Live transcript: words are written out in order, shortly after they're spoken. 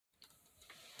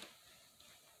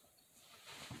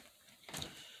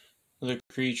The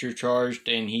creature charged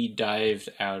and he dived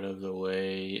out of the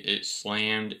way. It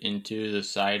slammed into the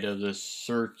side of the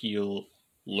circular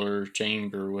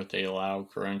chamber with a loud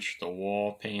crunch, the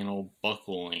wall panel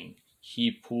buckling.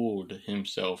 He pulled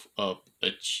himself up,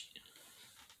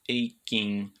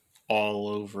 aching all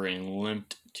over, and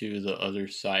limped to the other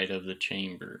side of the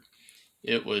chamber.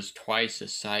 It was twice the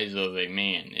size of a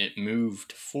man. It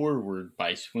moved forward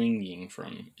by swinging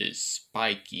from its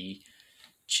spiky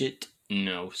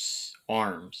chitinous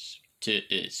arms to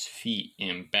its feet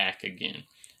and back again.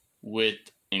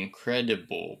 With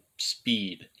incredible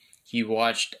speed, he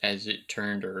watched as it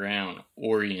turned around,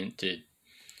 oriented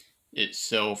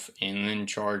itself, and then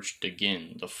charged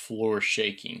again, the floor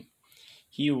shaking.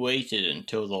 He waited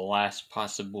until the last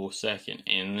possible second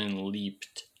and then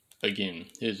leaped again,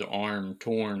 his arm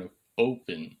torn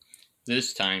open,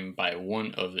 this time by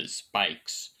one of its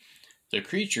spikes. The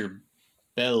creature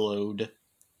bellowed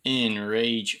in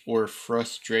rage or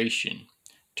frustration,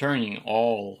 turning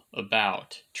all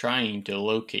about, trying to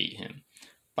locate him.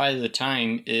 By the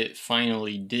time it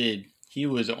finally did, he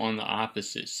was on the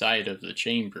opposite side of the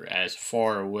chamber, as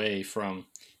far away from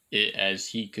it as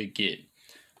he could get.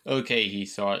 Okay, he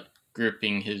thought,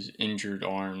 gripping his injured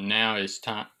arm. Now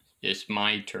it's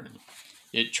my turn.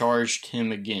 It charged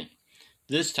him again.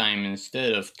 This time,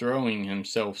 instead of throwing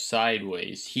himself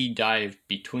sideways, he dived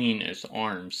between its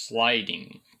arms,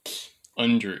 sliding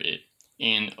under it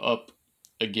and up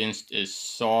against its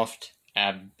soft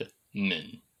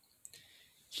abdomen.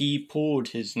 He pulled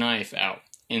his knife out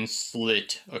and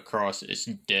slit across its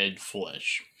dead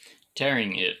flesh,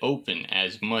 tearing it open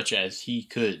as much as he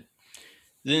could,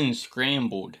 then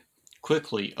scrambled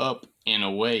quickly up and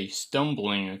away,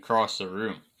 stumbling across the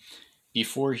room.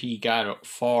 Before he got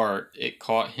far, it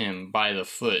caught him by the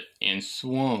foot and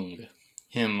swung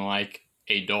him like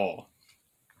a doll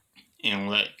and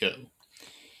let go.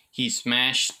 He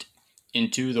smashed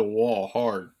into the wall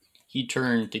hard. He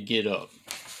turned to get up,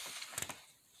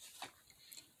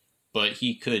 but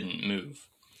he couldn't move.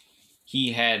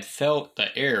 He had felt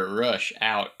the air rush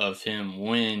out of him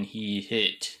when he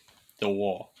hit the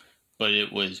wall, but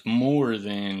it was more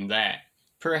than that.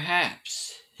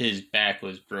 Perhaps his back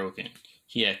was broken.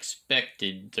 He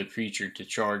expected the creature to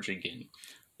charge again,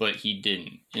 but he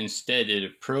didn't. Instead, it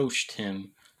approached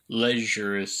him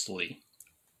leisurely,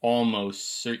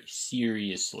 almost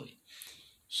seriously.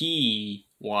 He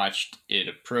watched it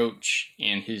approach,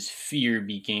 and his fear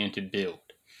began to build.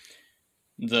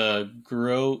 The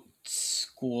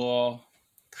grotesque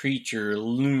creature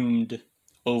loomed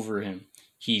over him.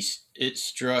 It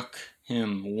struck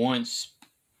him once,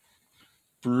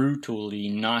 brutally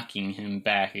knocking him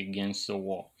back against the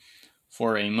wall.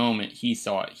 For a moment he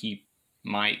thought he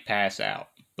might pass out,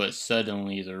 but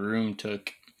suddenly the room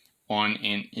took on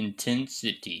an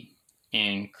intensity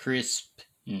and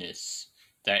crispness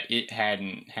that it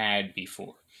hadn't had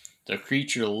before. The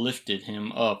creature lifted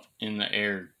him up in the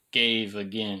air, gave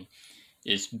again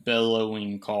its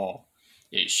bellowing call.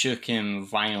 It shook him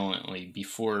violently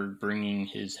before bringing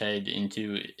his head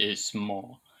into its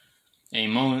maw. A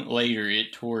moment later,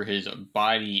 it tore his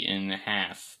body in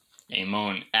half. A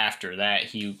moment after that,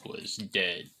 he was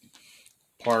dead.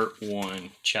 Part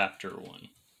 1, Chapter 1.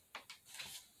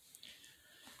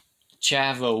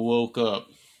 Chava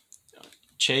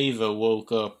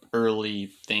woke up earlier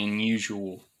than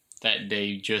usual that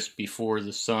day, just before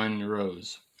the sun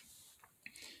rose.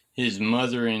 His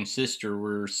mother and sister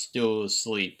were still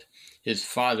asleep. His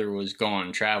father was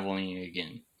gone traveling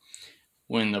again.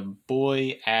 When the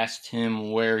boy asked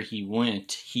him where he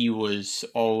went, he was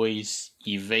always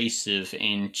evasive,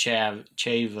 and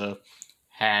Chava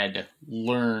had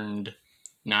learned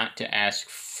not to ask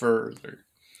further.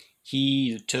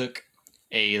 He took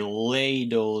a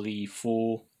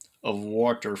ladleful of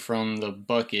water from the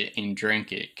bucket and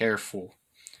drank it, careful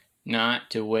not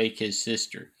to wake his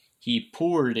sister. He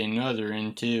poured another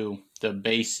into the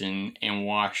basin and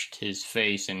washed his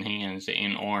face and hands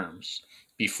and arms,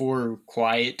 before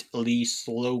quietly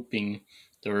sloping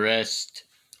the rest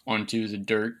onto the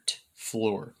dirt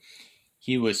floor.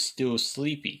 He was still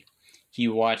sleepy. He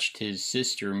watched his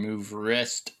sister move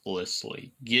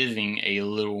restlessly, giving a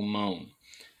little moan.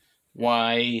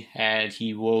 Why had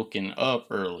he woken up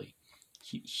early?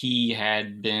 He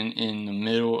had been in the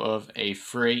middle of a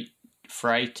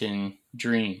frightened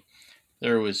dream.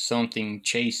 There was something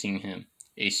chasing him,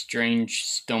 a strange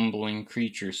stumbling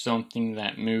creature, something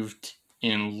that moved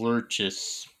in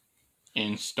lurches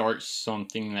and starts,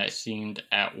 something that seemed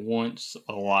at once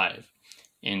alive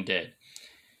and dead.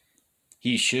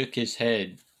 He shook his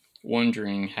head,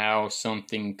 wondering how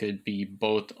something could be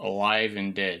both alive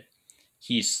and dead.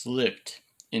 He slipped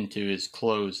into his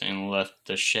clothes and left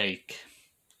the shack,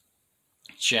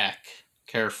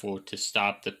 careful to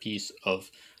stop the piece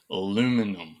of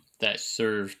aluminum that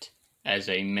served as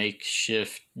a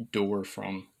makeshift door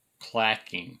from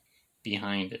clacking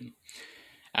behind him.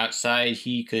 Outside,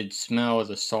 he could smell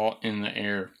the salt in the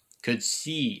air, could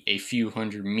see a few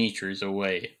hundred meters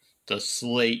away the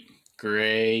slate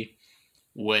gray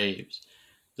waves.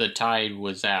 The tide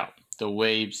was out, the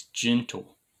waves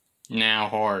gentle, now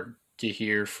hard to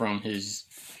hear from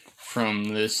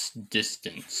this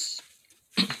distance.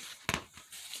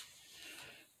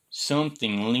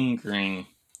 Something lingering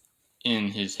in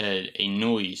his head, a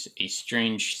noise, a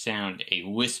strange sound, a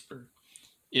whisper.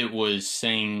 It was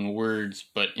saying words,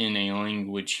 but in a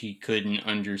language he couldn't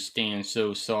understand,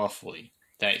 so softly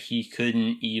that he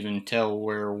couldn't even tell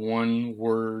where one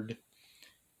word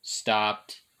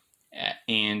stopped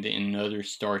and another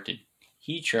started.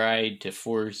 He tried to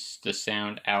force the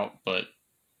sound out, but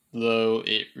though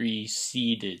it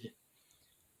receded,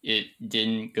 it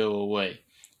didn't go away.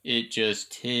 It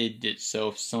just hid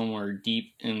itself somewhere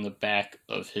deep in the back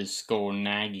of his skull,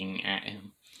 nagging at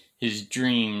him. His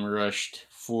dream rushed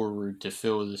forward to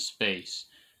fill the space.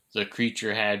 The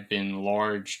creature had been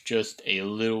large, just a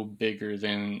little bigger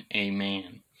than a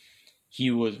man. He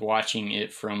was watching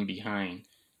it from behind.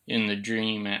 In the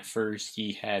dream, at first,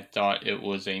 he had thought it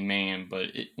was a man, but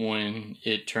when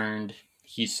it turned,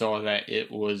 he saw that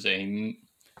it was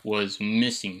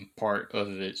missing part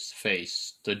of its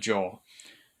face, the jaw.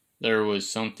 There was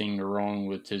something wrong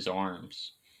with his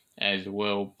arms as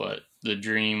well, but the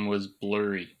dream was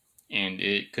blurry, and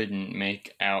it couldn't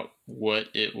make out what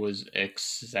it was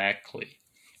exactly.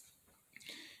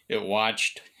 It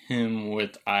watched him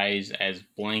with eyes as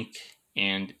blank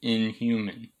and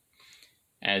inhuman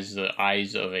as the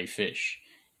eyes of a fish,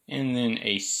 and then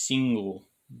a single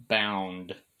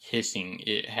bound, hissing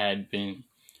it had been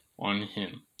on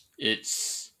him,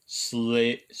 its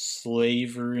slavering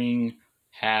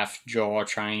half jaw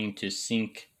trying to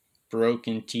sink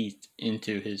broken teeth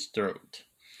into his throat.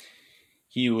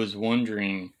 He was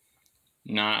wondering,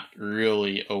 not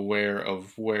really aware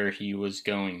of where he was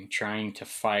going, trying to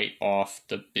fight off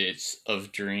the bits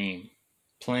of dream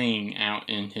playing out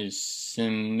in his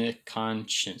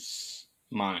semi-conscious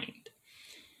mind.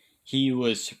 He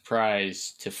was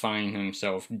surprised to find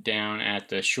himself down at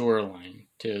the shoreline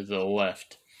to the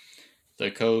left.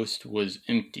 The coast was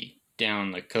empty.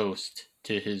 Down the coast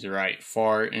to his right,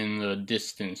 far in the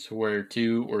distance, were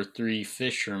 2 or 3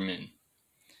 fishermen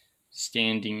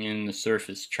standing in the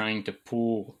surface, trying to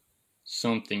pull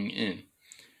something in.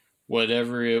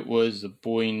 Whatever it was, the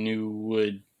boy knew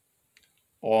would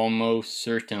almost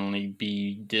certainly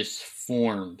be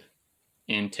disformed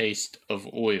and taste of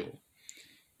oil.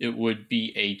 It would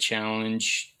be a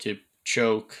challenge to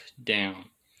choke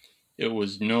down. It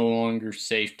was no longer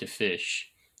safe to fish.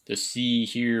 The sea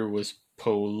here was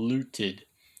polluted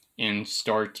and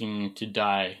starting to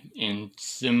die, and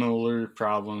similar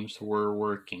problems were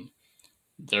working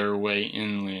their way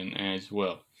inland as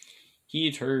well.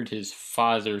 He'd heard his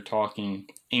father talking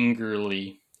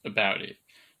angrily about it.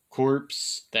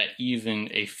 Corpses that even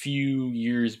a few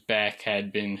years back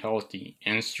had been healthy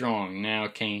and strong now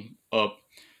came up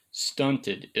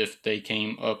stunted, if they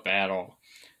came up at all.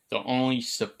 The only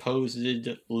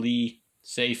supposedly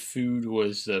safe food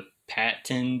was the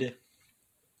patented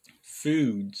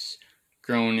foods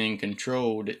grown in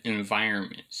controlled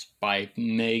environments by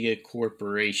mega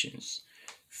corporations,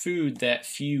 food that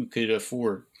few could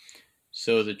afford.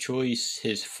 So the choice,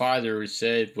 his father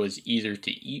said, was either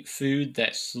to eat food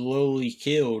that slowly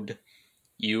killed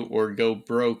you or go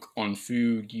broke on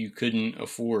food you couldn't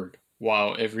afford,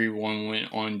 while everyone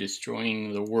went on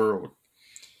destroying the world.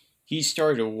 He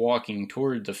started walking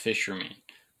toward the fisherman,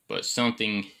 but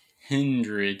something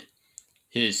hindered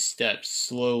his steps,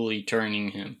 slowly turning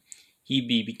him. He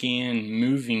began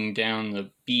moving down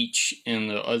the beach in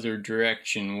the other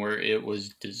direction, where it was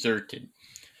deserted.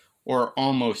 Or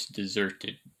almost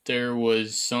deserted. There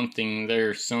was something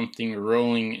there, something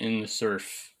rolling in the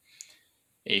surf.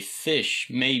 A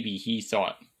fish, maybe, he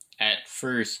thought, at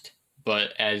first,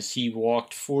 but as he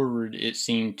walked forward it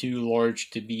seemed too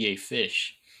large to be a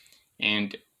fish,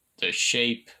 and the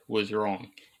shape was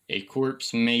wrong. A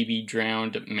corpse, maybe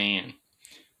drowned man.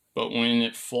 But when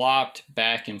it flopped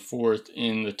back and forth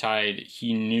in the tide,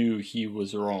 he knew he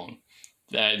was wrong,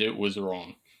 that it was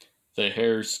wrong. The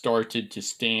hair started to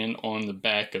stand on the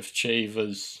back of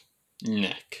Cheva's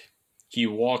neck. He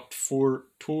walked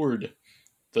toward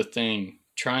the thing,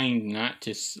 trying not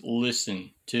to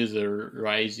listen to the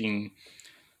rising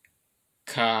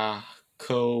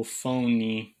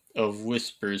cacophony of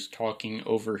whispers talking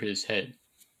over his head.